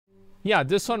Yeah,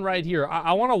 this one right here.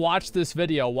 I want to watch this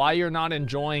video, why you're not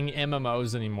enjoying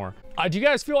MMOs anymore. Do you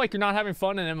guys feel like you're not having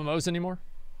fun in MMOs anymore?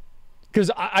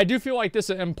 Because I do feel like this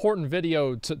is an important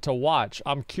video to watch.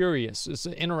 I'm curious. It's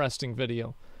an interesting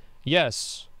video.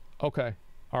 Yes. Okay.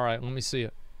 All right, let me see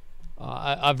it.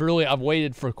 I've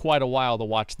waited for quite a while to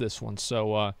watch this one,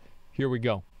 so here we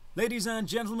go. Ladies and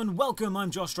gentlemen, welcome.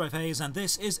 I'm Josh Strife Hayes, and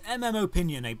this is MMO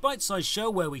Opinion, a bite-sized show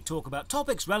where we talk about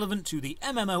topics relevant to the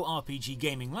MMORPG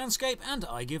gaming landscape, and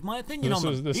I give my opinion on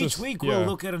them. Each week we'll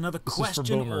look at another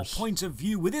question or point of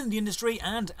view within the industry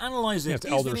and analyze it.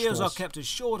 These videos are kept as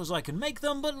short as I can make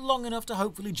them, but long enough to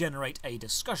hopefully generate a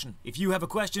discussion. If you have a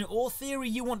question or theory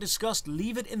you want discussed,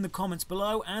 leave it in the comments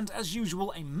below, and as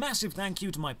usual, a massive thank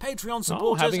you to my Patreon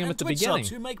supporters and Twitch subs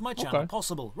who make my channel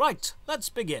possible. Right, let's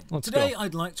begin. Today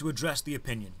I'd like to address the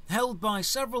opinion, held by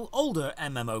several older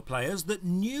MMO players, that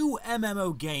new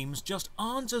MMO games just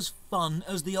aren't as fun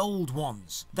as the old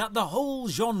ones. That the whole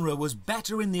genre was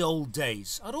better in the old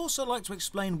days. I'd also like to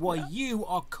explain why you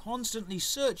are constantly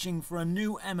searching for a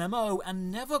new MMO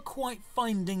and never quite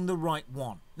finding the right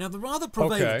one. Now, the rather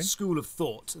prevalent school of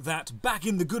thought that back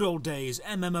in the good old days,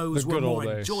 MMOs were more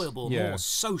enjoyable, more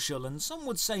social, and some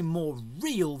would say more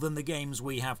real than the games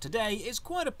we have today is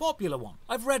quite a popular one.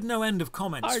 I've read no end of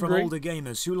comments from older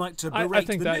gamers who like to berate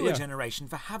the newer generation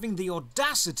for having the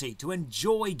audacity to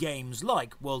enjoy games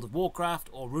like World of Warcraft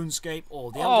or RuneScape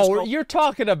or the Elder Scrolls. Oh, you're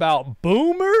talking about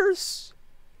boomers?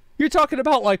 You're talking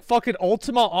about like fucking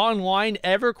Ultima Online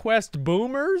EverQuest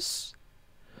boomers?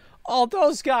 Oh,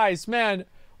 those guys, man.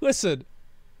 Listen,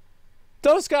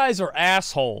 those guys are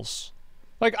assholes.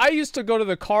 Like, I used to go to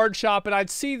the card shop and I'd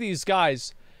see these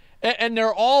guys, and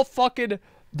they're all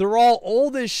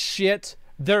old as shit.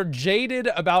 They're jaded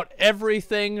about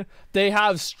everything. They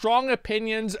have strong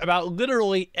opinions about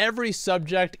literally every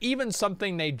subject, even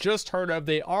something they just heard of.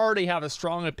 They already have a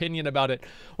strong opinion about it.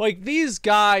 Like, these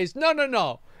guys,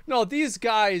 no, these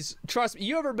guys, trust me,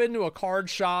 you ever been to a card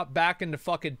shop back in the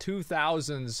fucking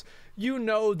 2000s? You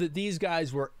know that these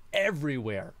guys were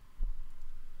everywhere.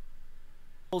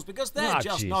 Because they're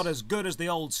just not as good as the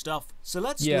old stuff. So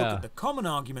let's look at the common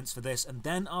arguments for this, and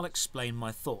then I'll explain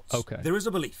my thoughts. There is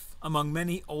a belief among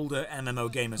many older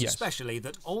MMO gamers especially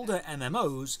that older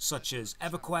MMOs such as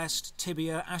EverQuest,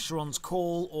 Tibia, Asheron's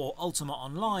Call, or Ultima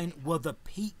Online were the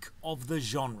peak of the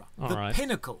genre. The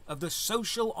pinnacle of the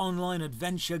social online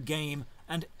adventure game,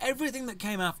 and everything that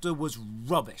came after was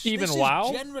rubbish. This is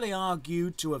generally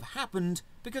argued to have happened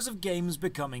because of games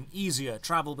becoming easier,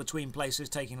 travel between places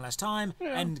taking less time,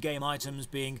 endgame items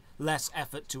being less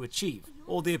effort to achieve,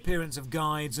 or the appearance of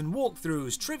guides and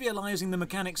walkthroughs trivializing the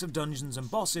mechanics of dungeons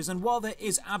and bosses. And while there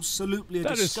is absolutely a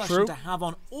discussion to have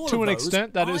on all of those,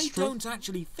 I don't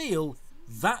actually feel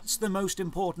that's the most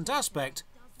important aspect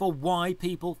for why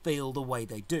people feel the way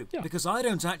they do. Because I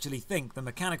don't actually think the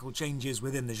mechanical changes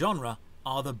within the genre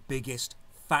are the biggest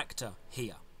factor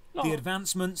here. The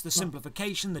advancements, the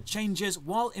simplification, the changes,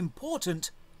 while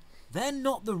important, they're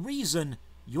not the reason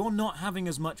you're not having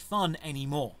as much fun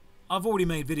anymore. I've already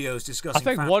made videos discussing... I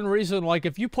think one reason, like,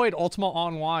 if you played Ultima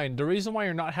Online, the reason why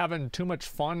you're not having too much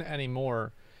fun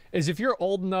anymore is if you're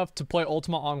old enough to play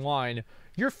Ultima Online,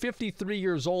 you're 53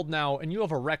 years old now and you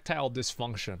have erectile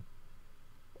dysfunction.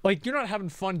 Like, you're not having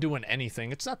fun doing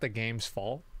anything. It's not the game's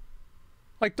fault.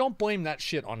 Like, don't blame that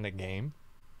shit on the game.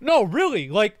 No, really,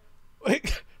 like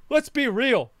let's be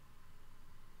real.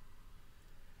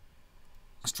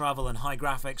 Travel and high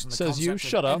graphics and the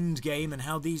concept of end game and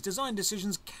how these design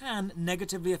decisions can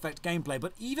negatively affect gameplay.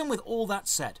 But even with all that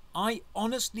said, I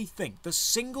honestly think the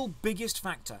single biggest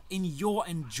factor in your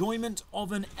enjoyment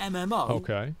of an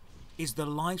MMO is the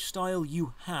lifestyle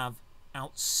you have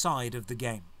outside of the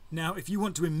game. Now, if you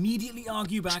want to immediately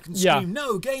argue back and scream,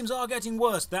 no, games are getting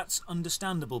worse, that's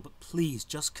understandable, but please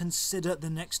just consider the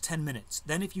next 10 minutes.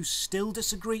 Then if you still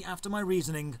disagree after my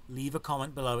reasoning, leave a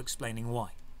comment below explaining why.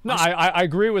 No, I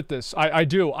agree with this. I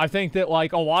do. I think that,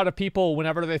 like, a lot of people,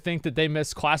 whenever they think that they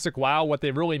miss classic WoW, what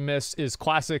they really miss is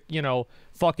classic, you know,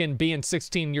 fucking being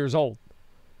 16 years old.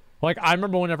 Like, I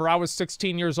remember whenever I was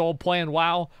 16 years old playing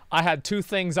WoW, I had two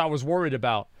things I was worried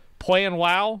about. Playing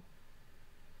WoW,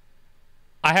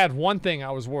 I had one thing I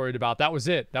was worried about. That was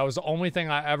it. That was the only thing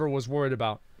I ever was worried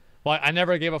about. Like, I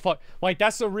never gave a fuck. Like,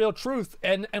 that's the real truth.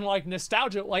 And like,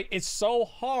 nostalgia, like, it's so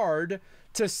hard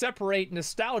to separate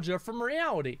nostalgia from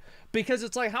reality. Because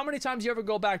it's like, how many times you ever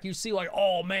go back, you see like,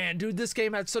 oh man, dude, this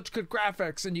game had such good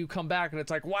graphics. And you come back and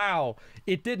it's like, wow,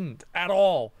 it didn't at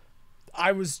all.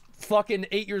 I was fucking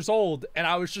 8 years old and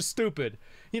I was just stupid.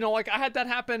 You know, like, I had that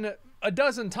happen a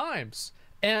dozen times.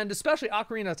 And especially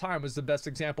Ocarina of Time was the best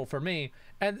example for me.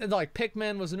 And like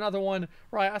Pikmin was another one,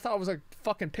 right? I thought it was like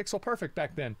fucking pixel perfect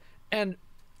back then. And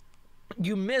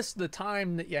you missed the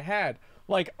time that you had.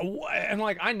 Like, and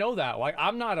like, I know that. Like,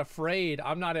 I'm not afraid.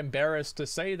 I'm not embarrassed to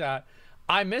say that.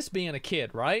 I miss being a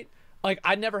kid, right? Like,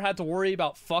 I never had to worry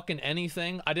about fucking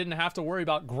anything. I didn't have to worry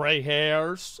about gray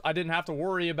hairs. I didn't have to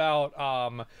worry about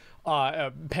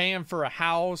paying for a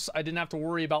house. I didn't have to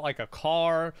worry about like a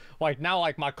car. Like now,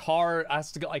 like my car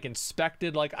has to get like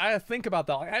inspected. Like I have to think about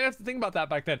that. Like, I have to think about that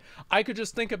back then. I could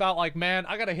just think about like, man,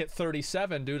 I gotta hit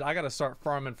 37, dude. I gotta start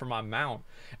farming for my mount.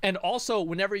 And also,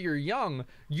 whenever you're young,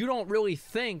 you don't really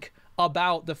think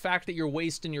about the fact that you're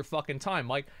wasting your fucking time.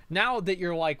 Like now that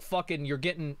you're like fucking, you're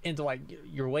getting into like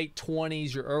your late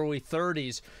 20s, your early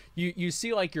 30s, you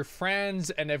see like your friends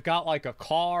and they've got like a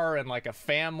car and like a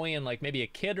family and like maybe a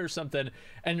kid or something,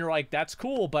 and you're like, that's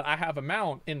cool, but I have a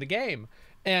mount in the game.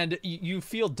 And you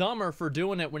feel dumber for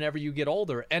doing it whenever you get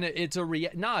older. And it's a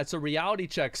reality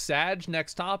check. Sag,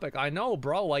 next topic. I know,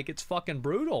 bro, like it's fucking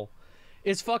brutal.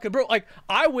 It's fucking brutal. Like,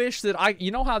 I wish that you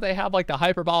know how they have like the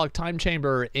hyperbolic time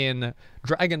chamber in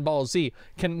Dragon Ball Z?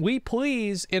 Can we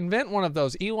please invent one of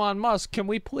those? Elon Musk, can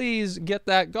we please get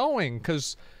that going?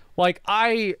 Because like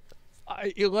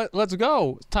let's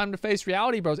go. It's time to face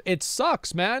reality, bros. It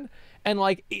sucks, man. And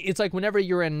like, it's like whenever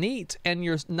you're in NEET and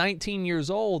you're 19 years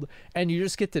old and you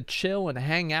just get to chill and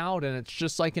hang out and it's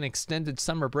just like an extended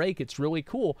summer break, it's really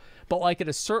cool. But like at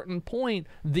a certain point,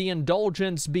 the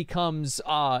indulgence becomes,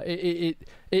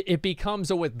 it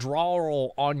becomes a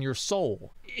withdrawal on your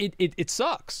soul. It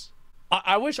sucks.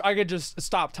 I wish I could just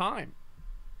stop time.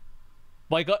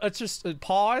 Like, let's just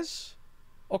pause.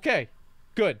 Okay,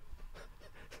 good.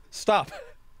 Stop.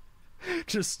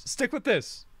 Just stick with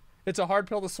this. It's a hard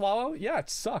pill to swallow? Yeah, it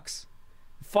sucks.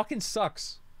 It fucking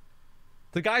sucks.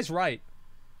 The guy's right.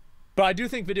 But I do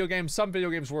think some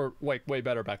video games were like way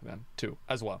better back then too,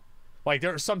 as well. Like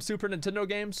there are some Super Nintendo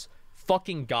games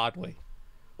fucking godly.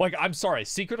 Like, I'm sorry,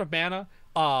 Secret of Mana,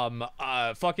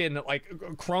 fucking like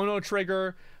Chrono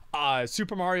Trigger,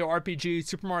 Super Mario RPG,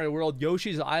 Super Mario World,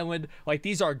 Yoshi's Island. Like,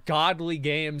 these are godly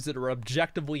games that are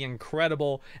objectively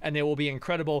incredible, and they will be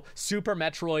incredible. Super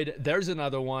Metroid, there's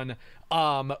another one.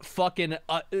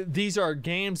 These are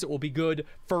games that will be good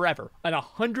forever. In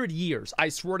 100 years, I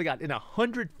swear to God, in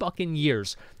 100 fucking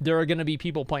years, there are going to be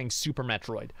people playing Super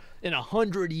Metroid. In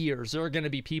 100 years, there are going to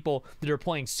be people that are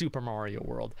playing Super Mario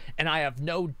World. And I have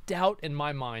no doubt in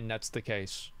my mind that's the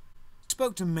case.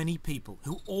 Spoke to many people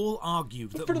who all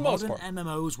argued that modern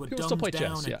MMOs were dumbed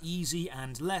down and easy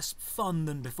and less fun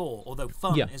than before, although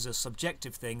fun is a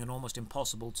subjective thing and almost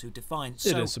impossible to define.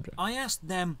 So I asked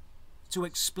them to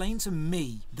explain to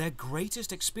me their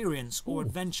greatest experience or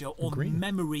adventure or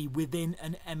memory within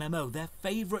an MMO, their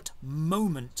favourite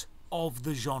moment of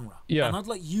the genre. And I'd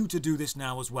like you to do this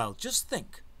now as well. Just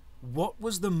think, what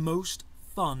was the most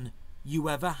fun you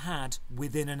ever had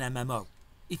within an MMO?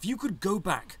 If you could go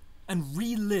back and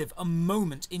relive a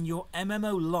moment in your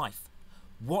MMO life,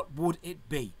 what would it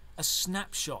be? A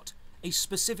snapshot, a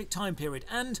specific time period,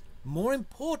 and, more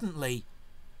importantly,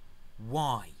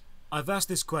 why? I've asked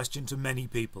this question to many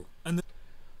people, and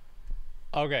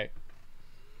okay.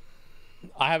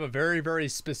 I have a very, very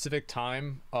specific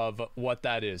time of what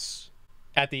that is.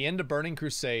 At the end of Burning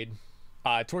Crusade,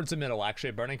 towards the middle,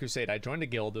 actually, of Burning Crusade, I joined a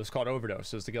guild. It was called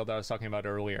Overdose. It was the guild I was talking about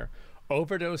earlier.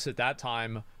 Overdose at that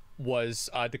time was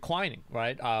declining,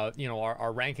 right? You know,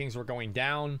 our rankings were going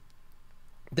down,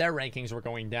 their rankings were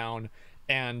going down,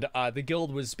 and the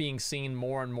guild was being seen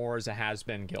more and more as a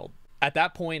has-been guild. At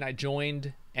that point, I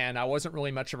joined, and I wasn't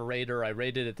really much of a raider. I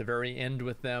raided at the very end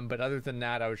with them, but other than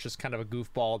that, I was just kind of a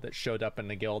goofball that showed up in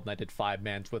the guild, and I did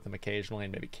 5-mans with them occasionally,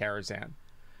 and maybe Karazhan.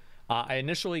 I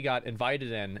initially got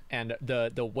invited in, and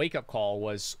the wake-up call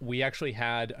was we actually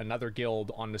had another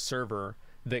guild on the server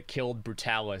that killed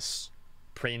Brutalis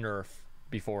pre-nerf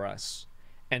before us,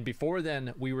 and before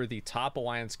then we were the top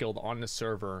alliance guild on the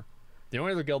server. The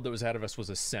only other guild that was ahead of us was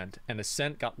Ascent, and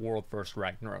Ascent got world first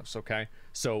Ragnaros. Okay,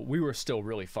 so we were still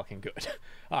really fucking good.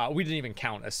 We didn't even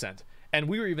count Ascent, and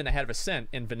we were even ahead of Ascent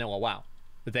in vanilla WoW.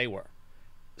 They were.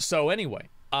 So anyway,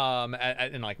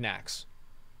 in like Nax.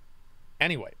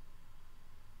 Anyway,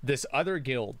 this other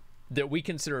guild that we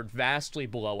considered vastly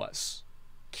below us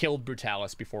killed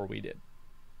Brutalis before we did.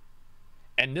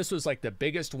 And this was like the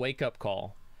biggest wake-up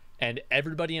call, and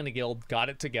everybody in the guild got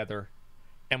it together,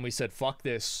 and we said, fuck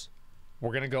this,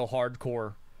 we're gonna go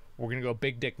hardcore, we're gonna go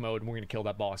big dick mode, and we're gonna kill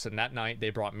that boss. And that night they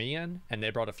brought me in, and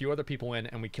they brought a few other people in,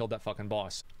 and we killed that fucking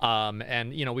boss.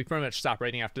 And you know, we pretty much stopped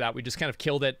raiding after that. We just kind of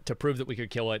killed it to prove that we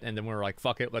could kill it, and then we were like,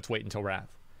 fuck it, let's wait until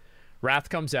Wrath. Wrath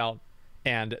comes out,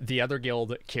 And the other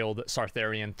guild killed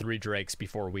Sartharian 3 drakes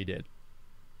before we did.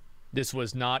 This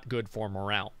was not good for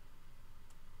morale.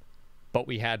 But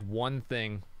we had one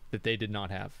thing that they did not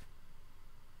have.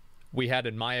 We had,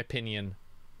 in my opinion,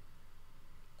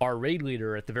 our raid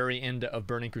leader at the very end of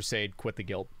Burning Crusade quit the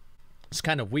guild. It's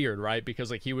kind of weird, right?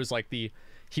 Because like he was like the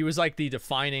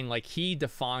defining, like he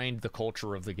defined the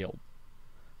culture of the guild.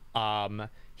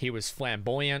 He was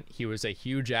flamboyant. He was a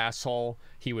huge asshole.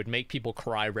 He would make people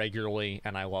cry regularly,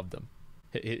 and I loved him.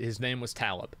 His name was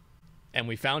Talib. And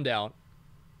we found out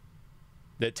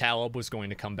that Talib was going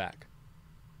to come back.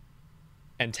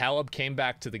 And Talib came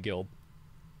back to the guild.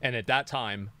 And at that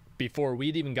time, before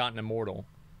we'd even gotten Immortal,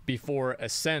 before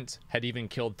Ascent had even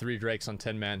killed 3 drakes on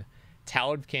 10 men,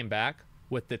 Talib came back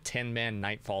with the 10-man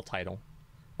Nightfall title.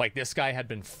 Like, this guy had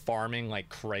been farming like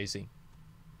crazy.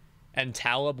 And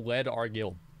Talib led our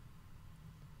guild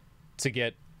to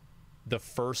get the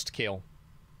first kill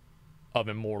of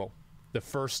Immortal. The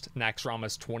first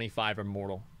Naxxramas 25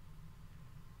 Immortal.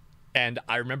 And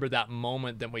I remember that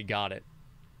moment that we got it,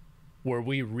 where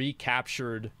we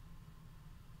recaptured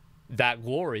that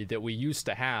glory that we used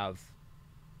to have,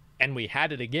 and we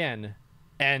had it again.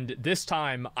 And this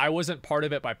time, I wasn't part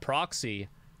of it by proxy.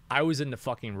 I was in the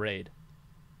fucking raid.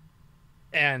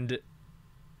 And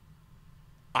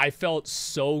I felt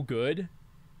so good.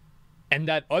 And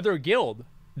that other guild,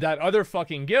 that other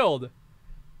fucking guild,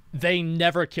 they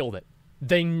never killed it.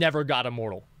 They never got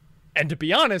Immortal. And to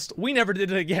be honest, we never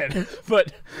did it again.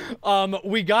 But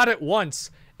we got it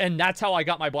once, and that's how I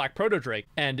got my Black Proto Drake.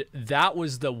 And that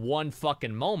was the one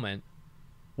fucking moment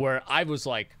where I was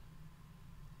like,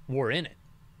 we're in it.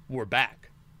 We're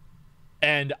back.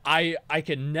 And I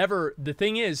can never... The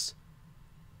thing is,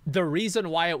 the reason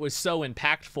why it was so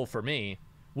impactful for me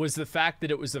was the fact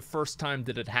that it was the first time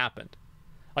that it happened.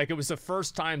 Like, it was the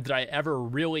first time that I ever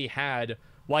really had,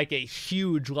 like, a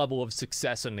huge level of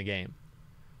success in the game.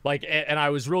 Like, and I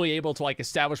was really able to, like,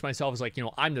 establish myself as, like, you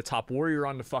know, I'm the top warrior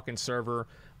on the fucking server.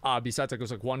 Besides, like,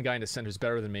 there's, like, one guy in the center who's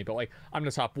better than me. But, like, I'm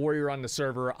the top warrior on the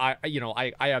server. I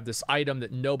have this item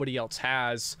that nobody else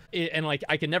has. And, like,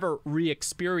 I can never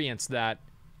re-experience that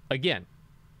again.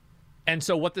 And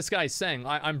so what this guy's saying,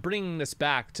 I'm bringing this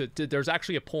back to there's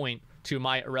actually a point to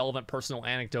my irrelevant personal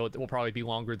anecdote that will probably be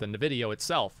longer than the video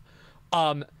itself.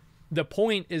 The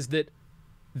point is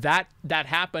that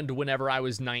happened whenever I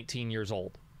was 19 years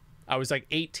old. I was like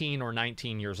 18 or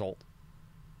 19 years old.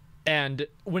 And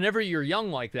whenever you're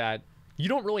young like that, you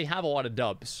don't really have a lot of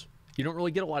dubs. You don't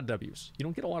really get a lot of W's. You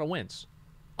don't get a lot of wins.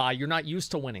 You're not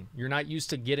used to winning. You're not used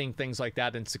to getting things like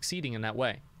that and succeeding in that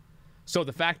way. So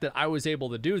the fact that I was able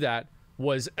to do that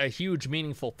was a huge,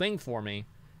 meaningful thing for me.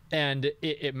 And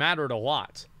it mattered a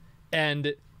lot.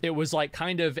 And it was like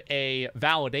kind of a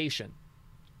validation.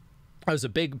 It was a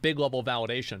big level of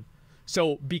validation.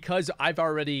 So because I've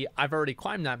already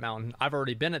climbed that mountain, I've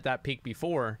already been at that peak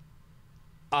before,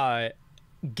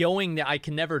 going there, I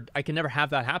can never have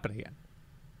that happen again.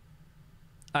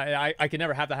 I can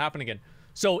never have that happen again.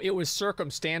 So it was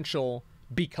circumstantial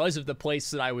because of the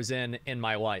place that I was in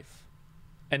my life.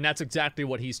 And that's exactly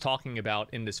what he's talking about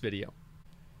in this video.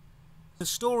 The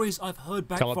stories I've heard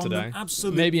back from them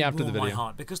absolutely maybe after warm the video. my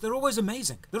heart because they're always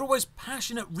amazing. They're always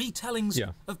passionate retellings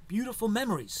of beautiful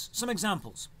memories. Some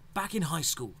examples. Back in high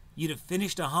school, you'd have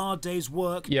finished a hard day's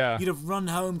work. Yeah. You'd have run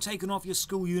home, taken off your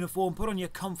school uniform, put on your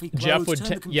comfy clothes, turn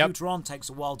the computer on. Takes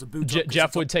a while to boot up.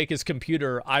 Jeff would take his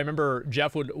computer. I remember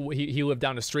Jeff he lived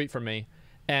down the street from me,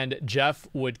 and Jeff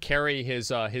would carry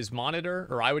his monitor,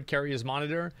 or I would carry his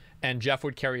monitor, and Jeff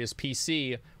would carry his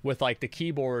PC with like the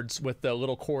keyboards with the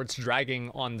little cords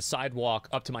dragging on the sidewalk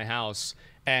up to my house.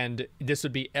 And this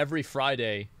would be every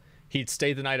Friday. He'd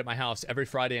stay the night at my house every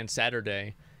Friday and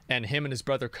Saturday. And him and his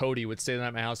brother Cody would stay the night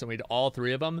at my house, and we'd all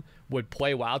three of them would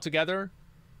play WoW together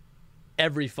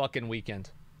every fucking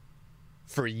weekend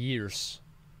for years.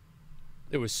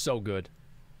 It was so good.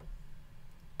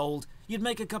 You'd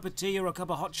make a cup of tea or a cup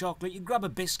of hot chocolate, you'd grab a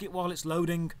biscuit while it's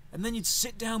loading, and then you'd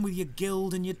sit down with your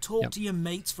guild and you'd talk to your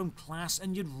mates from class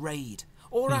and you'd raid.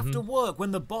 Or after work,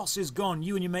 when the boss is gone,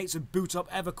 you and your mates would boot up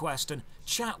EverQuest and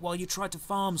chat while you tried to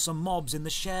farm some mobs in the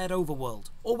shared overworld.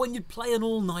 Or when you'd play an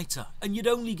all-nighter, and you'd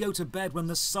only go to bed when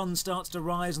the sun starts to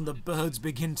rise and the birds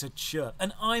begin to chirp.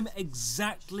 And I'm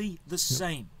exactly the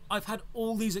same. I've had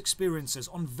all these experiences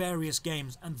on various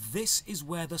games, and this is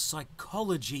where the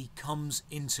psychology comes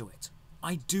into it.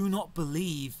 I do not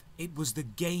believe it was the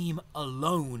game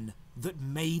alone that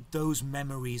made those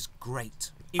memories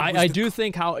great. I do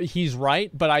think he's right,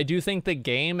 but I do think the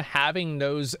game having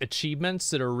those achievements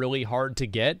that are really hard to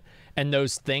get and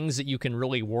those things that you can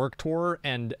really work towards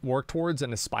and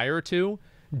aspire to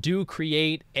do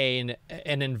create an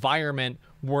environment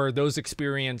where those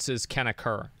experiences can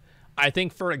occur. I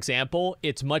think, for example,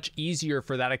 it's much easier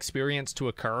for that experience to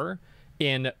occur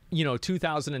in, you know,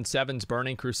 2007's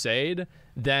Burning Crusade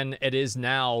than it is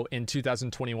now in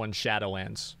 2021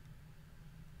 Shadowlands.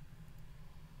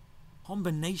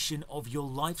 Combination of your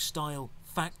lifestyle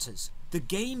factors. The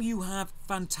game you have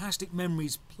fantastic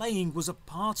memories playing was a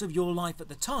part of your life at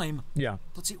the time, yeah,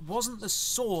 but it wasn't the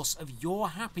source of your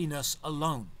happiness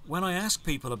alone. When I ask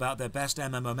people about their best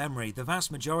MMO memory, the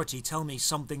vast majority tell me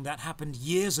something that happened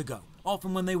years ago,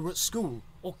 often when they were at school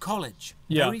or college.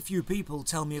 Yeah. Very few people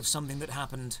tell me of something that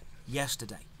happened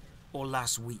yesterday or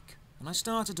last week. And I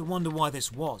started to wonder why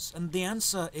this was, and the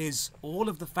answer is all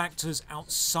of the factors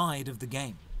outside of the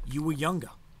game. You were younger.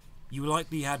 You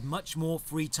likely had much more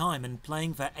free time, and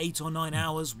playing for 8 or 9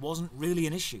 hours wasn't really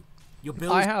an issue. Your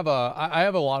bills... I have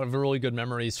a lot of really good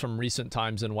memories from recent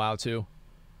times in WoW too.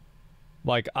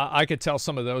 Like I could tell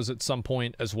some of those at some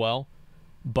point as well.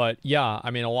 But yeah,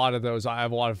 I mean, a lot of those, I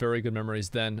have a lot of very good memories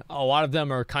then. A lot of them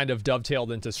are kind of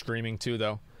dovetailed into streaming too,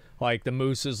 though. Like the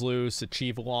Moose is Loose,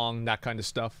 Achieve Along, that kind of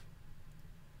stuff.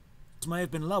 May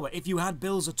have been lower if you had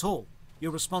bills at all.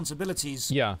 Your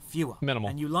responsibilities, fewer. Minimal.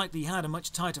 And you likely had a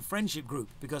much tighter friendship group,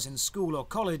 because in school or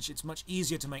college, it's much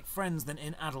easier to make friends than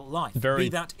in adult life. Be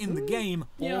that in the game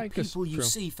or people you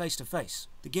see face to face.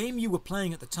 The game you were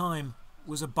playing at the time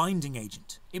was a binding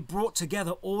agent. It brought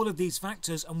together all of these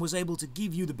factors and was able to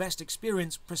give you the best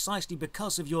experience precisely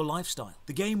because of your lifestyle.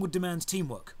 The game would demand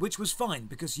teamwork, which was fine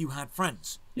because you had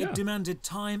friends. It demanded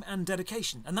time and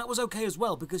dedication, and that was okay as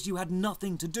well because you had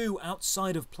nothing to do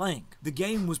outside of playing. The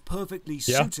game was perfectly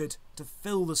suited to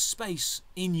fill the space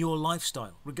in your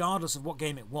lifestyle, regardless of what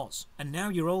game it was. And now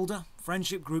you're older,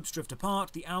 friendship groups drift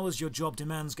apart, the hours your job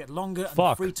demands get longer, and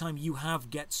the free time you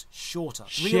have gets shorter.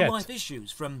 Real-life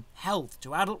issues, from health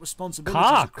to adult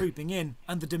responsibilities, are creeping in,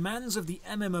 and the demands of the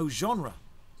MMO genre,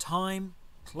 time,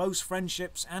 close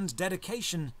friendships, and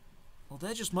dedication, well,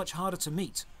 they're just much harder to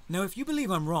meet. Now, if you believe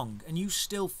I'm wrong, and you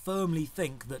still firmly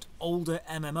think that older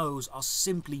MMOs are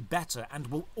simply better and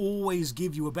will always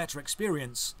give you a better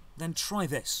experience, then try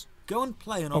this. Go and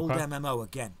play an old MMO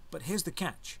again. But here's the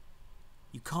catch.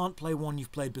 You can't play one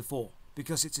you've played before,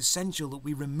 because it's essential that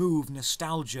we remove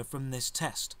nostalgia from this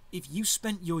test. If you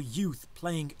spent your youth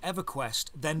playing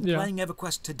EverQuest, then playing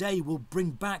EverQuest today will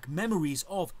bring back memories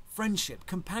of friendship,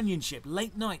 companionship,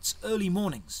 late nights, early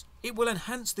mornings. It will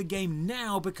enhance the game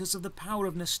now because of the power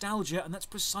of nostalgia, and that's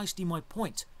precisely my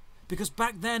point. Because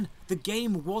back then, the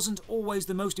game wasn't always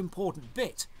the most important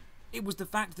bit. It was the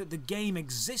fact that the game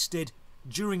existed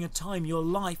during a time your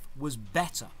life was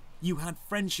better. You had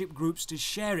friendship groups to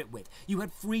share it with. You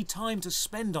had free time to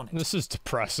spend on it. This is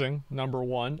depressing, number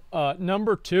one.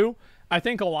 Number two, I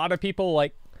think a lot of people,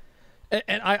 like,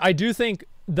 and I do think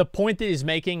the point that he's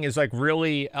making is, like,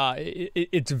 really,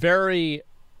 it's very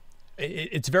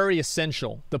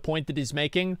essential, the point that he's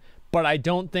making, but I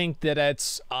don't think that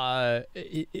it's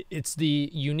the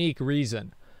unique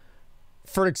reason.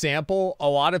 For example, a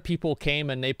lot of people came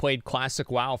and they played Classic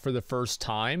WoW for the first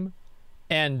time,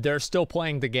 and they're still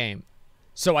playing the game.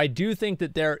 So I do think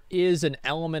that there is an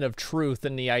element of truth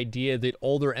in the idea that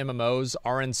older MMOs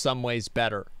are in some ways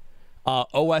better.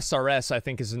 OSRS, I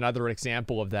think, is another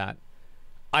example of that.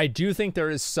 I do think there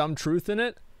is some truth in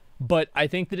it, but I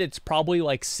think that it's probably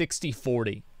like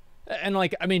 60-40. And,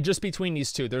 like, I mean, just between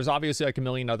these two, there's obviously like a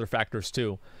million other factors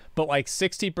too, but like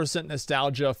 60%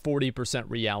 nostalgia, 40%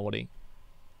 reality.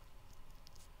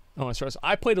 OSRS.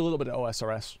 I played a little bit of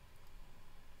OSRS.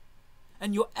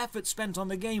 And your effort spent on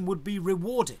the game would be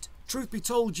rewarded. Truth be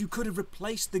told, you could have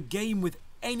replaced the game with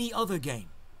any other game,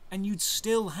 and you'd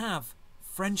still have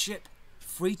friendship,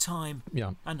 free time,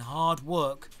 and hard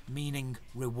work, meaning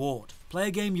reward. Play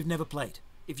a game you've never played.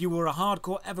 If you were a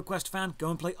hardcore EverQuest fan, go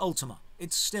and play Ultima.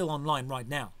 It's still online right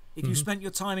now. If you spent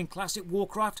your time in Classic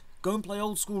Warcraft, go and play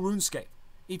old school RuneScape.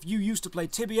 If you used to play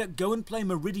Tibia, go and play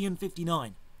Meridian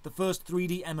 59. The first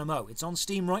 3D MMO. It's on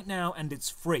Steam right now, and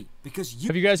it's free. Because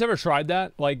Have you guys ever tried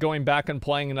that? Like, going back and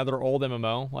playing another old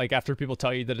MMO? Like, after people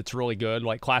tell you that it's really good,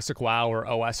 like Classic WoW or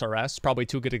OSRS? Probably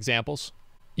two good examples.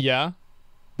 Yeah.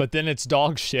 But then it's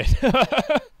dog shit.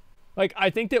 Like, I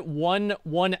think that one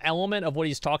element of what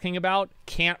he's talking about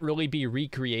can't really be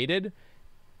recreated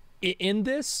in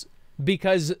this,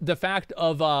 because the fact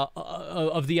of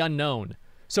the unknown.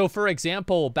 So, for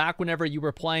example, back whenever you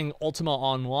were playing Ultima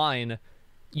Online,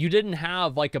 you didn't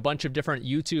have like a bunch of different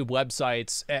YouTube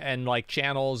websites and like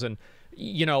channels and,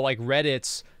 you know, like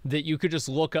Reddits that you could just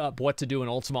look up what to do in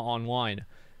Ultima Online.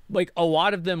 like a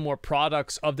lot of them were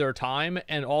products of their time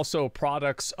and also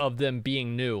products of them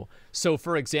being new. So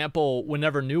for example,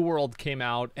 whenever New World came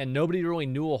out and nobody really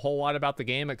knew a whole lot about the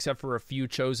game except for a few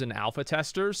chosen alpha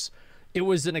testers, it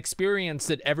was an experience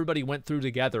that everybody went through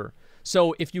together.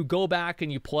 So if you go back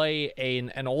and you play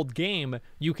an old game,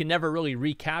 you can never really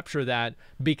recapture that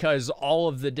because all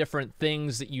of the different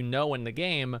things that you know in the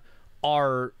game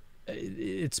are,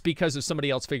 it's because of somebody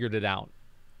else figured it out.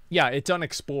 Yeah, it's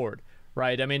unexplored,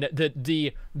 right? I mean,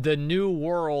 the New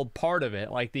World part of it,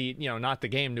 like the, you know, not the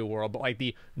game New World, but like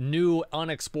the new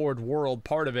unexplored world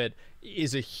part of it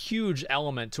is a huge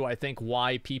element to, I think,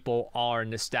 why people are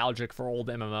nostalgic for old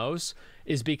MMOs,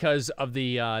 is because of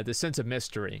the sense of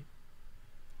mystery.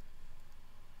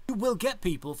 You will get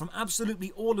people from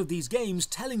absolutely all of these games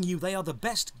telling you they are the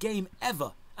best game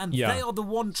ever, and they are the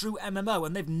one true MMO,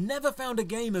 and they've never found a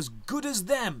game as good as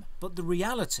them. But the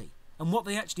reality, and what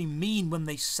they actually mean when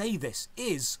they say this,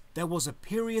 is there was a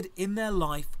period in their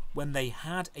life when they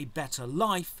had a better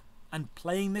life, and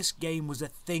playing this game was a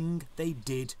thing they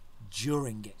did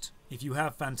during it. If you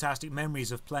have fantastic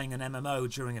memories of playing an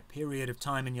MMO during a period of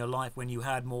time in your life when you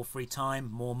had more free time,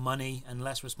 more money, and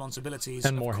less responsibilities,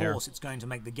 and more hair, it's going to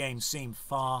make the game seem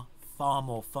far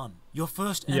more fun. Your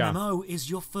first MMO is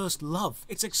your first love.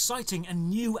 It's exciting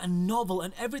and new and novel,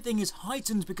 and everything is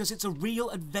heightened because it's a real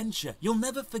adventure. You'll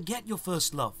never forget your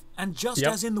first love. And just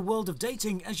as in the world of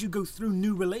dating, as you go through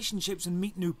new relationships and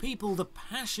meet new people, the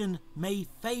passion may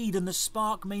fade and the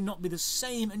spark may not be the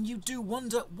same, and you do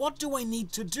wonder, what do I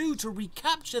need to do to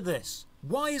recapture this?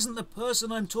 Why isn't the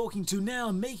person I'm talking to now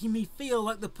making me feel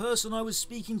like the person I was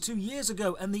speaking to years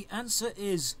ago? And the answer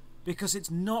is, because it's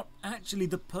not actually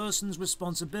the person's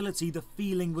responsibility the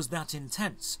feeling was that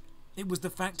intense. It was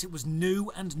the fact it was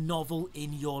new and novel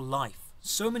in your life.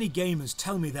 So many gamers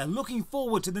tell me they're looking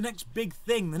forward to the next big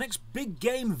thing, the next big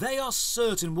game they are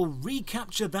certain will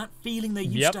recapture that feeling they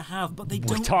used to have, but they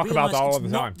don't realize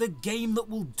it's not the game that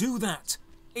will do that.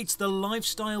 It's the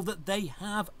lifestyle that they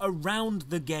have around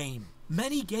the game.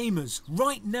 Many gamers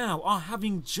right now are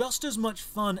having just as much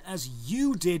fun as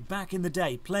you did back in the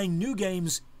day playing new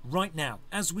games right now.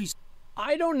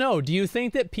 I don't know. Do you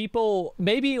think that people,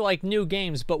 maybe like new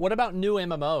games, but what about new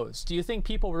MMOs? Do you think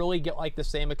people really get like the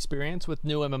same experience with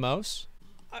new MMOs?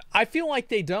 I feel like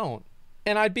they don't.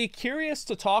 And I'd be curious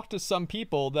to talk to some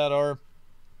people that are,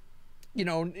 you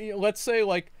know, let's say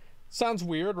like, sounds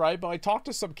weird, right? But I talk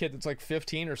to some kid that's like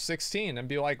 15 or 16 and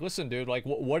be like, listen, dude, like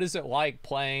what is it like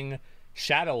playing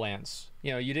Shadowlands?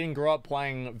 You know, you didn't grow up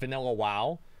playing vanilla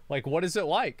WoW. Like, what is it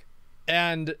like?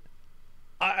 And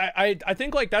I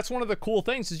think like that's one of the cool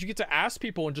things is you get to ask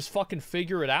people and just fucking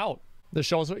figure it out. The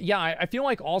shows, yeah, I feel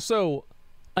like also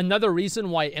another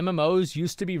reason why MMOs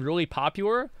used to be really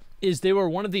popular is they were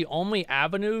one of the only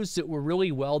avenues that were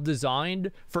really well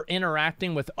designed for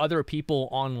interacting with other people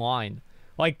online.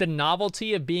 Like the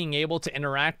novelty of being able to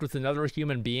interact with another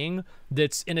human being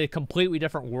that's in a completely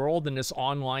different world in this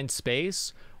online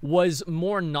space was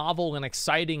more novel and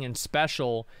exciting and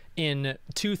special in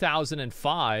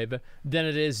 2005 than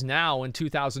it is now in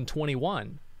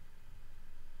 2021.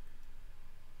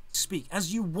 Speak.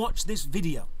 As you watch this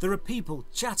video, there are people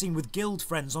chatting with guild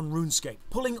friends on RuneScape,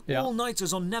 pulling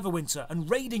all-nighters on Neverwinter, and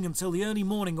raiding until the early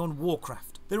morning on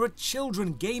Warcraft. There are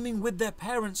children gaming with their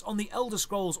parents on the Elder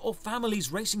Scrolls, or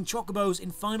families racing chocobos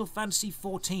in Final Fantasy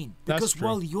XIV. Because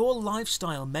while your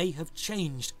lifestyle may have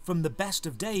changed from the best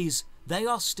of days, they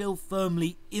are still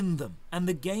firmly in them. And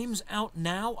the games out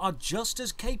now are just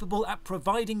as capable at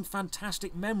providing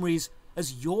fantastic memories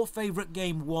as your favorite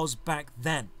game was back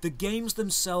then. The games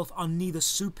themselves are neither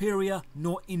superior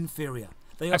nor inferior.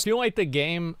 I feel like the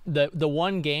game, the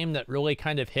one game that really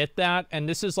kind of hit that, and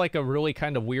this is like a really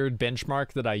kind of weird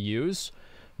benchmark that I use,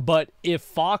 but if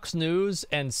Fox News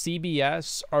and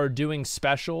CBS are doing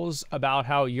specials about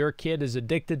how your kid is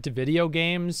addicted to video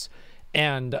games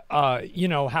and, you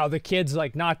know, how the kid's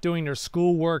like not doing their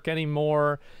schoolwork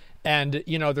anymore and,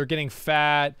 you know, they're getting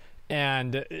fat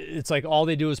and it's like all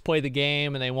they do is play the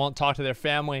game and they won't talk to their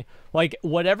family. Like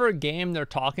whatever game they're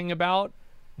talking about,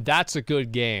 that's a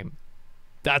good game.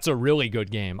 That's a really good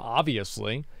game,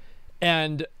 obviously.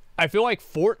 And I feel like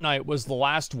Fortnite was the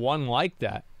last one like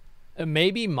that.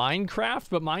 Maybe Minecraft,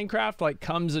 but Minecraft like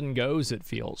comes and goes, it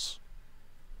feels.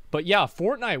 But yeah,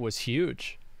 Fortnite was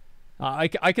huge. I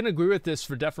can agree with this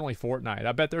for definitely Fortnite.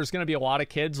 I bet there's going to be a lot of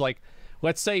kids, like,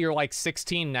 let's say you're like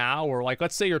 16 now, or like,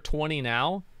 let's say you're 20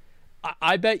 now.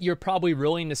 I bet you're probably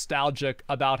really nostalgic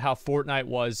about how Fortnite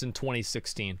was in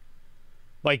 2016.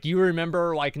 Like, you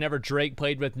remember, like, whenever Drake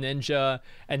played with Ninja,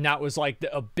 and that was, like,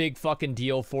 a big fucking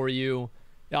deal for you.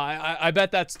 I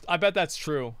bet that's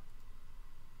true.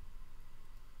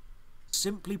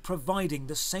 simply providing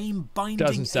the same binding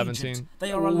 2017. agent.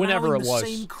 They are Whenever allowing it the was.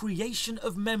 same creation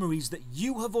of memories that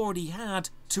you have already had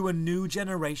to a new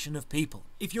generation of people.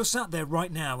 If you're sat there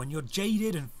right now and you're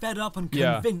jaded and fed up and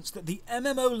convinced that the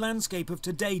MMO landscape of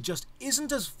today just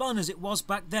isn't as fun as it was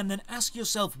back then ask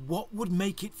yourself what would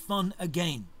make it fun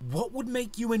again? What would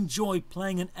make you enjoy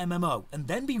playing an MMO? And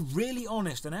then be really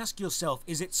honest and ask yourself,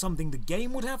 is it something the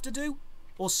game would have to do,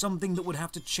 or something that would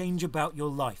have to change about your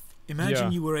life?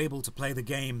 Imagine you were able to play the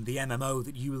game, the MMO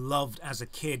that you loved as a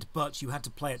kid, but you had to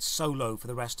play it solo for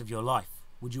the rest of your life.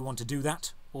 Would you want to do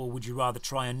that? Or would you rather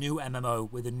try a new MMO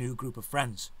with a new group of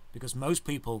friends? Because most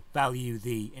people value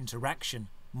the interaction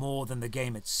more than the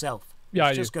game itself.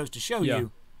 Which just goes to show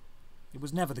you, it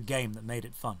was never the game that made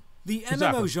it fun. The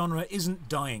MMO genre isn't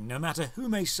dying, no matter who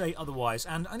may say otherwise,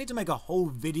 and I need to make a whole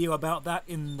video about that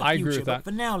in the future, but for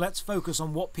now let's focus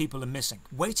on what people are missing.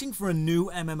 Waiting for a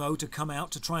new MMO to come out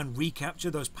to try and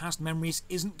recapture those past memories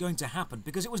isn't going to happen,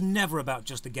 because it was never about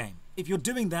just the game. If you're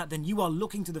doing that, then you are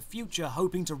looking to the future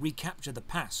hoping to recapture the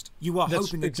past. You are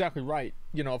hoping that... exactly right.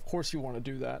 You know, of course you want to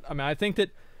do that. I mean, I think that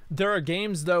there are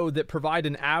games, though, that provide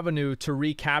an avenue to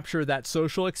recapture that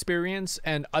social experience,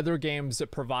 and other games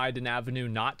that provide an avenue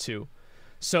not to.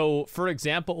 So, for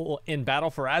example, in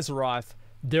Battle for Azeroth,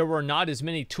 there were not as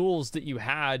many tools that you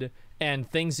had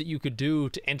and things that you could do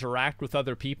to interact with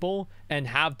other people and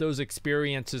have those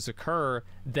experiences occur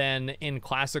than in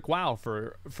Classic WoW,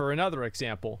 for another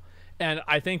example. And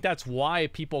I think that's why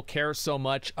people care so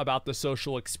much about the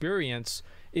social experience,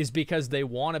 is because they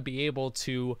want to be able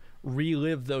to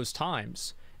relive those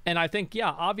times. And I think, yeah,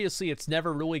 obviously it's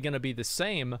never really going to be the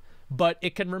same, but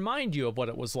it can remind you of what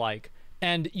it was like.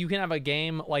 And you can have a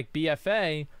game like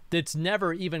BFA that's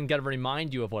never even going to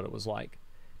remind you of what it was like.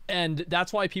 And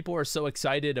that's why people are so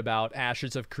excited about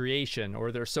Ashes of Creation,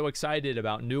 or they're so excited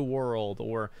about New World,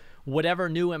 or whatever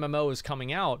new MMO is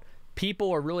coming out.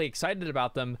 People are really excited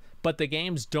about them, but the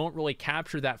games don't really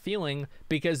capture that feeling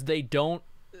because they don't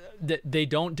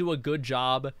do a good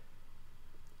job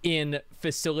in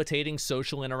facilitating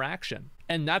social interaction.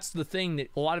 And that's the thing that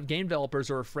a lot of game developers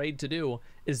are afraid to do,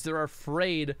 is they're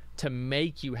afraid to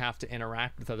make you have to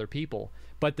interact with other people.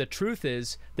 But the truth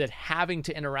is that having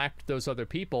to interact with those other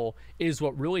people is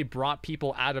what really brought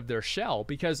people out of their shell.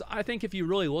 Because I think if you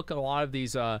really look at a lot of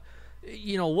these,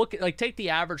 take the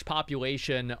average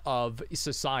population of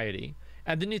society,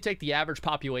 and then you take the average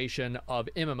population of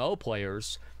MMO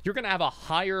players, you're going to have a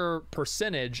higher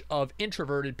percentage of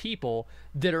introverted people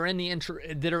that are in the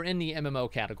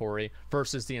MMO category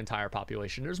versus the entire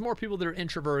population. There's more people that are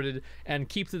introverted and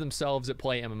keep to themselves that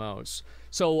play MMOs.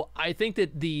 So I think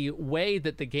that the way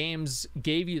that the games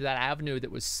gave you that avenue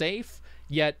that was safe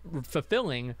yet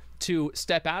fulfilling to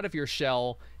step out of your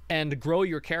shell and grow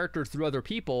your character through other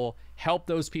people, help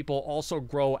those people also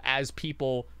grow as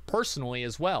people personally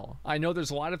as well. I know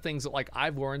there's a lot of things that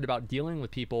I've learned about dealing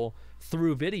with people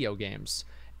through video games,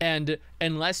 and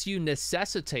unless you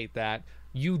necessitate that,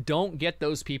 you don't get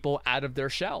those people out of their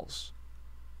shells.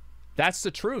 That's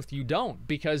the truth. You don't,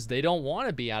 because they don't want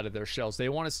to be out of their shells. They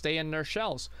want to stay in their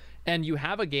shells. And you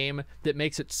have a game that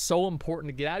makes it so important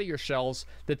to get out of your shells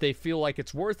that they feel like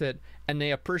it's worth it, and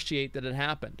they appreciate that it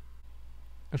happened.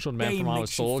 Game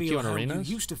makes you feel how you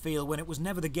used to feel when it was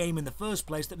never the game in the first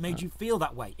place that made you feel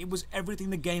that way. It was everything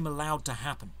the game allowed to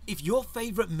happen. If your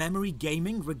favorite memory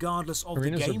gaming, regardless of the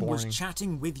game, was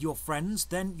chatting with your friends,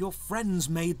 then your friends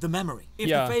made the memory. If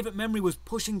the favorite memory was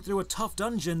pushing through a tough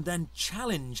dungeon, then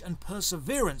challenge and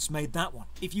perseverance made that one.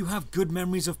 If you have good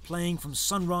memories of playing from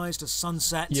sunrise to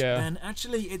sunset, then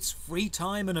actually it's free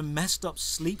time and a messed up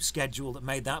sleep schedule that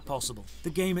made that possible. The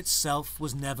game itself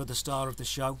was never the star of the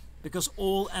show, because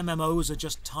all MMOs are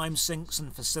just time sinks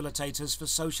and facilitators for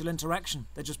social interaction.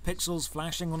 They're just pixels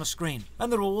flashing on a screen.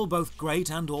 And they're all both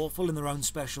great and awful in their own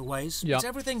special ways. It's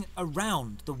everything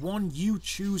around the one you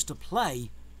choose to play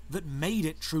that made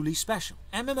it truly special.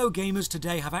 MMO gamers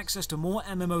today have access to more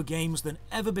MMO games than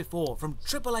ever before, from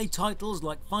AAA titles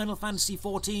like Final Fantasy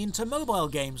XIV to mobile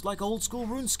games like old school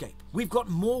RuneScape. We've got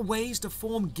more ways to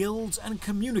form guilds and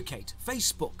communicate.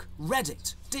 Facebook,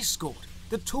 Reddit, Discord.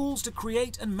 The tools to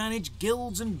create and manage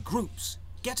guilds and groups.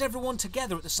 Get everyone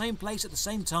together at the same place at the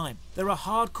same time. There are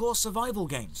hardcore survival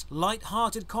games,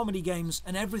 light-hearted comedy games,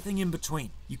 and everything in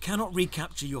between. You cannot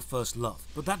recapture your first love,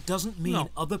 but that doesn't mean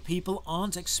other people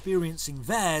aren't experiencing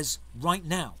theirs right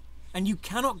now. and you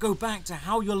cannot go back to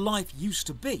how your life used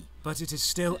to be. But it is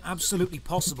still absolutely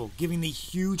possible, given the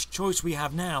huge choice we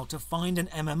have now, to find an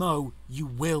MMO you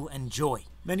will enjoy.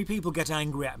 Many people get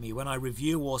angry at me when I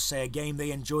review or say a game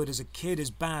they enjoyed as a kid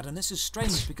is bad, and this is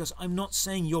strange because I'm not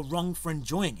saying you're wrong for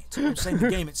enjoying it. I'm saying the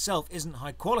game itself isn't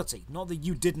high quality, not that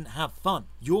you didn't have fun.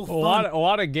 Your fun... A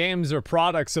lot of games are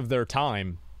products of their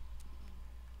time.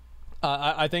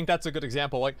 I think that's a good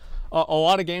example. Like a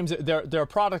lot of games, they're a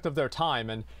product of their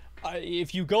time, and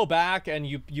if you go back and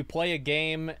you play a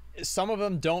game, some of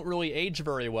them don't really age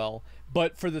very well,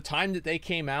 but for the time that they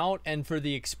came out and for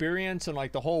the experience and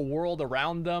like the whole world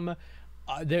around them,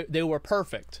 they were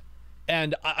perfect.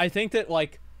 And I think that,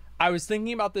 like, I was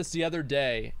thinking about this the other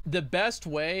day, the best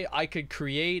way I could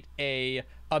create a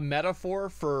metaphor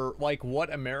for like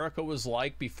what America was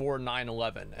like before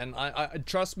 9/11, and I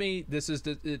trust me,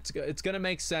 it's gonna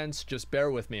make sense, just bear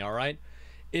with me, all right,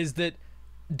 is that,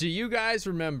 do you guys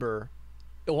remember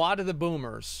a lot of the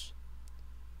boomers,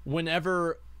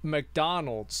 whenever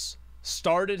McDonald's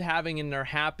started having in their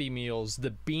Happy Meals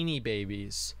the Beanie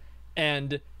Babies,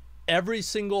 and every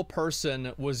single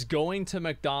person was going to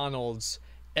McDonald's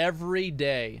every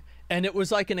day, and it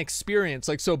was like an experience.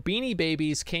 Like, so Beanie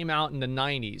Babies came out in the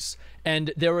 90s,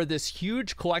 and they were this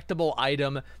huge collectible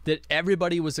item that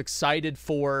everybody was excited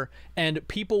for, and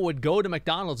people would go to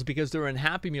McDonald's because they were in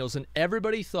Happy Meals, and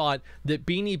everybody thought that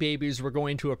Beanie Babies were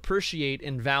going to appreciate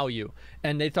in value,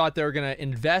 and they thought they were going to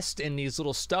invest in these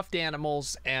little stuffed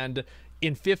animals, and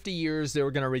in 50 years they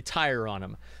were going to retire on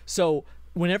them. So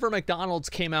whenever McDonald's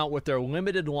came out with their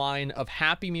limited line of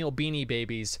Happy Meal Beanie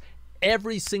Babies,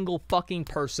 every single fucking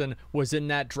person was in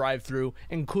that drive-thru,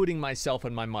 including myself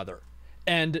and my mother.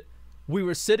 And we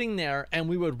were sitting there and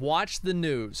we would watch the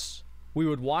news. We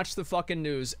would watch the fucking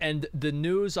news, and the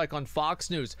news, like on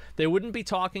Fox News, they wouldn't be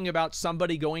talking about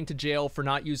somebody going to jail for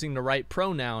not using the right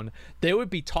pronoun. They would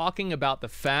be talking about the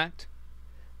fact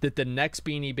that the next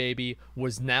Beanie Baby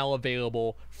was now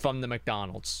available from the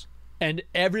McDonald's. And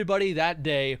everybody that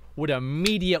day would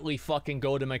immediately fucking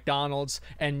go to McDonald's,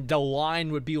 and the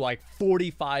line would be like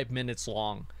 45 minutes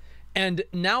long. And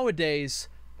nowadays,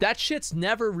 that shit's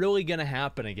never really gonna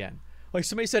happen again. Like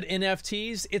somebody said,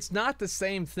 NFTs, it's not the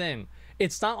same thing.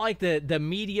 It's not like the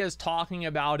media's talking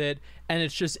about it, and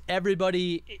it's just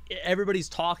everybody's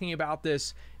talking about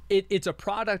this. It's a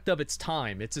product of its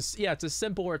time. It's a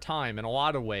simpler time in a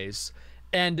lot of ways,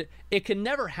 and it can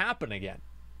never happen again.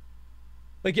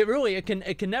 Like it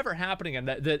can never happen again.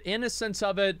 The innocence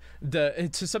of it,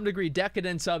 to some degree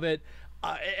decadence of it,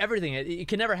 everything, it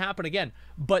can never happen again.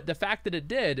 But the fact that it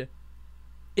did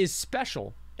is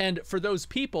special. And for those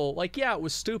people, like, yeah, it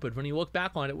was stupid. When you look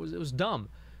back on it, it was dumb.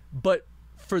 But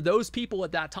for those people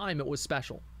at that time, it was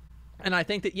special. And I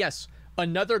think that, yes,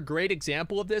 another great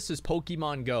example of this is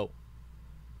Pokemon Go.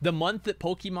 The month that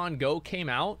Pokemon Go came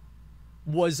out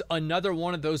was another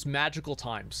one of those magical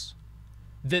times.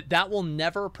 That will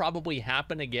never probably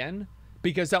happen again,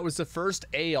 because that was the first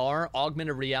AR,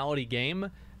 augmented reality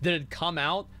game, that had come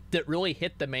out that really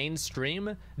hit the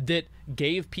mainstream, that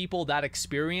gave people that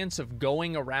experience of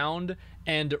going around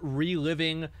and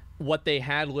reliving what they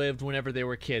had lived whenever they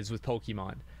were kids with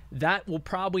Pokemon. That will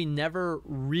probably never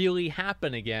really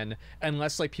happen again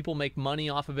unless like people make money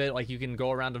off of it, like you can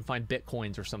go around and find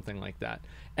bitcoins or something like that.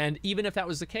 And even if that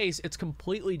was the case, it's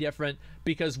completely different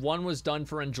because one was done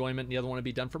for enjoyment and the other one would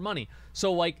be done for money.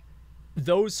 So like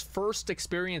those first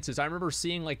experiences, I remember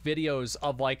seeing like videos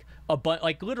of like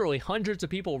like literally hundreds of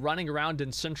people running around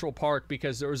in Central Park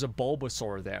because there was a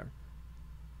Bulbasaur there.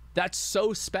 That's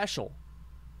so special.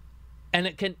 And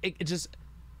it just,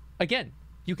 again,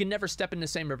 you can never step in the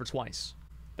same river twice.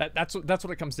 That's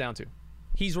what it comes down to.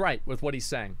 He's right with what he's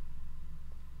saying.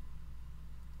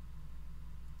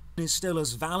 Is still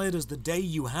as valid as the day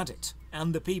you had it,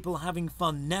 and the people having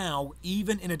fun now,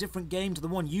 even in a different game to the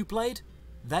one you played,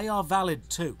 they are valid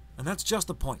too. And that's just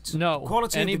the point. No,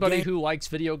 anybody who likes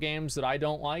video games that I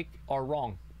don't like are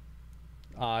wrong.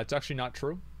 It's actually not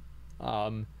true.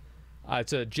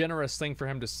 It's a generous thing for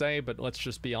him to say, but let's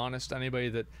just be honest. Anybody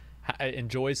that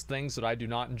enjoys things that I do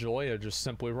not enjoy are just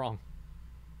simply wrong.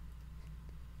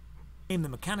 The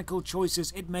mechanical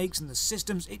choices it makes and the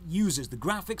systems it uses, the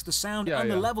graphics, the sound, and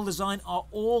the level design are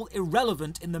all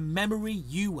irrelevant in the memory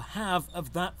you have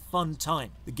of that fun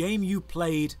time. The game you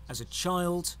played as a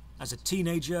child, as a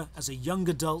teenager, as a young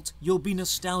adult, you'll be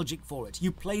nostalgic for it.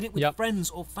 You played it with friends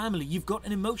or family. You've got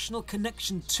an emotional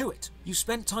connection to it. You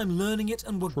spent time learning it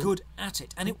and were good at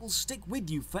it, and it will stick with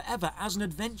you forever as an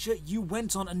adventure you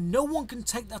went on, and no one can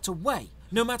take that away.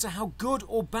 no matter how good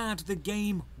or bad the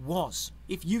game was.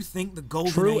 If you think the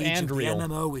golden age of the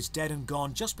MMO is dead and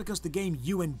gone just because the game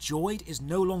you enjoyed is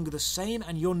no longer the same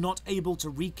and you're not able to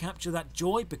recapture that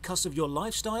joy because of your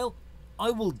lifestyle,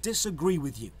 I will disagree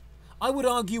with you. I would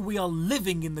argue we are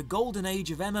living in the golden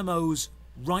age of MMOs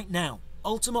right now.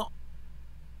 Ultima...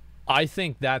 I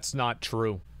think that's not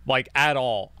true, like, at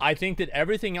all. I think that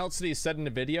everything else that he said in the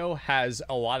video has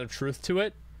a lot of truth to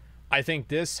it. I think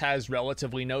this has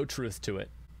relatively no truth to it.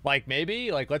 Like,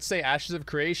 maybe, like, let's say Ashes of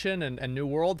Creation and New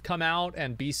World come out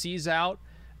and BC's out.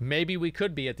 Maybe we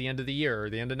could be at the end of the year or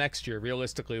the end of next year,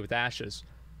 realistically, with Ashes.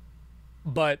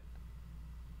 But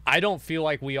I don't feel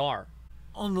like we are.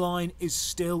 Online is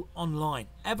still online.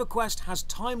 EverQuest has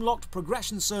time-locked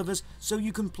progression servers so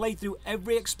you can play through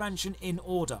every expansion in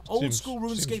order. Old school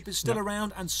RuneScape is still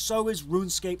around, and so is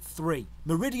RuneScape 3.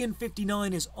 Meridian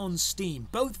 59 is on Steam.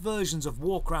 Both versions of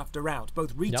Warcraft are out,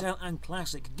 both retail and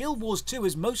classic. Guild Wars 2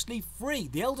 is mostly free.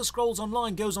 The Elder Scrolls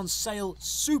Online goes on sale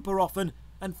super often,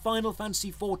 and Final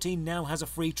Fantasy XIV now has a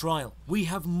free trial. We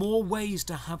have more ways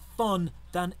to have fun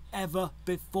than ever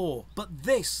before. But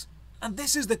this, and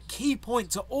this is the key point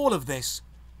to all of this,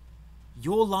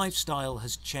 your lifestyle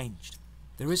has changed.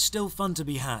 There is still fun to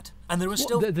be had, and there are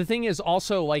still... The thing is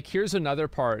also, like, here's another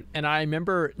part, and I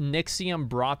remember Nixium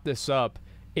brought this up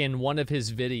in one of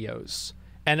his videos,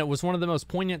 and it was one of the most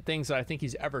poignant things that I think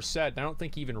he's ever said, and I don't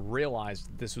think he even realized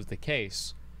that this was the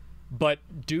case. But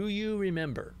do you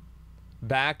remember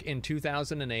back in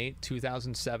 2008,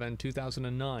 2007,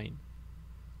 2009,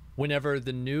 whenever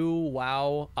the new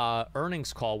WoW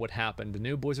earnings call would happen, the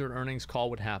new Blizzard earnings call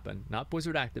would happen, not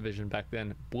Blizzard Activision back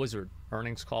then, Blizzard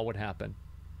earnings call would happen,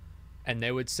 and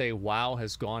they would say WoW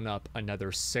has gone up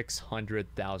another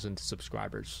 600,000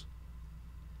 subscribers,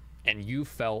 and you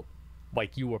felt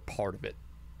like you were part of it.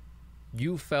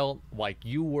 You felt like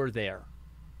you were there.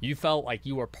 You felt like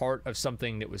you were part of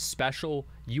something that was special.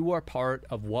 You were part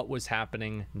of what was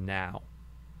happening now.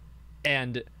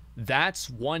 And that's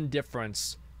one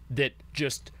difference that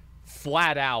just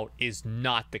flat out is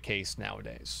not the case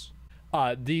nowadays.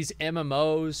 These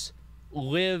MMOs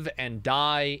live and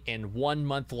die in 1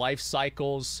 month life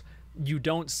cycles. You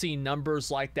don't see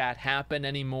numbers like that happen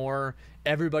anymore.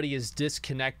 Everybody is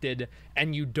disconnected,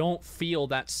 and you don't feel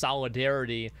that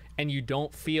solidarity, and you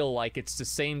don't feel like it's the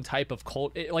same type of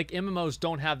like MMOs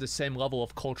don't have the same level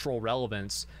of cultural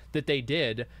relevance that they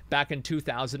did back in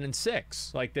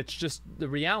 2006. Like, that's just the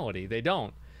reality. They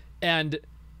don't. And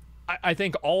I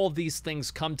think all of these things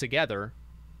come together,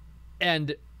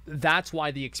 and that's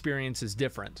why the experience is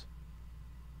different.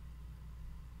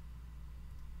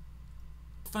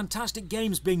 Fantastic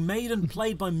games being made and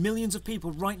played by millions of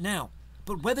people right now.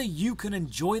 But whether you can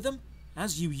enjoy them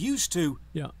as you used to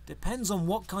depends on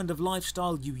what kind of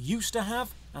lifestyle you used to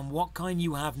have and what kind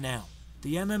you have now.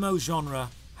 The MMO genre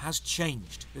has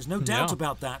changed. There's no doubt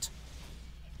about that.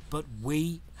 But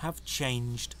we have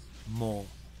changed more.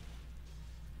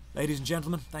 Ladies and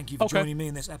gentlemen, thank you for joining me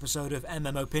in this episode of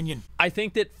MMO Opinion. I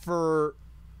think that for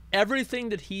everything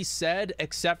that he said,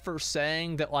 except for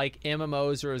saying that, like,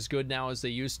 MMOs are as good now as they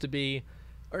used to be,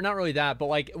 or not really that, but,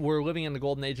 like, we're living in the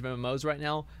golden age of MMOs right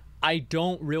now, I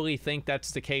don't really think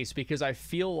that's the case, because I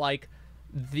feel like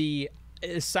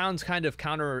it sounds kind of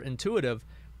counterintuitive,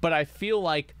 but I feel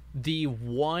like the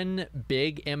one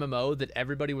big MMO that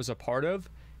everybody was a part of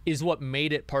is what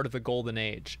made it part of the golden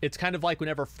age. It's kind of like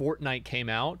whenever Fortnite came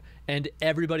out and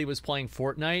everybody was playing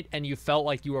Fortnite and you felt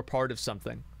like you were part of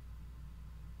something.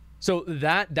 So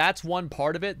that's one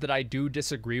part of it that I do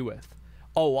disagree with.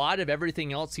 A lot of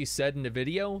everything else he said in the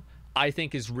video, I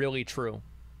think is really true.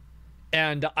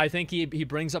 And I think he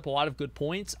brings up a lot of good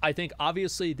points. I think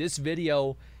obviously this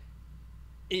video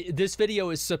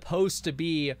is supposed to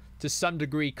be to some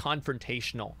degree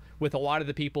confrontational with a lot of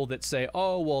the people that say,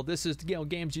 oh, well, this is, you know,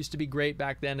 games used to be great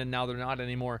back then and now they're not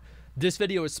anymore. This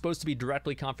video is supposed to be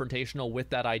directly confrontational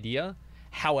with that idea.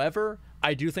 However,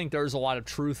 I do think there's a lot of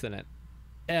truth in it.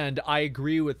 And I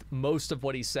agree with most of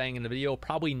what he's saying in the video,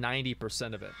 probably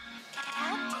 90% of it.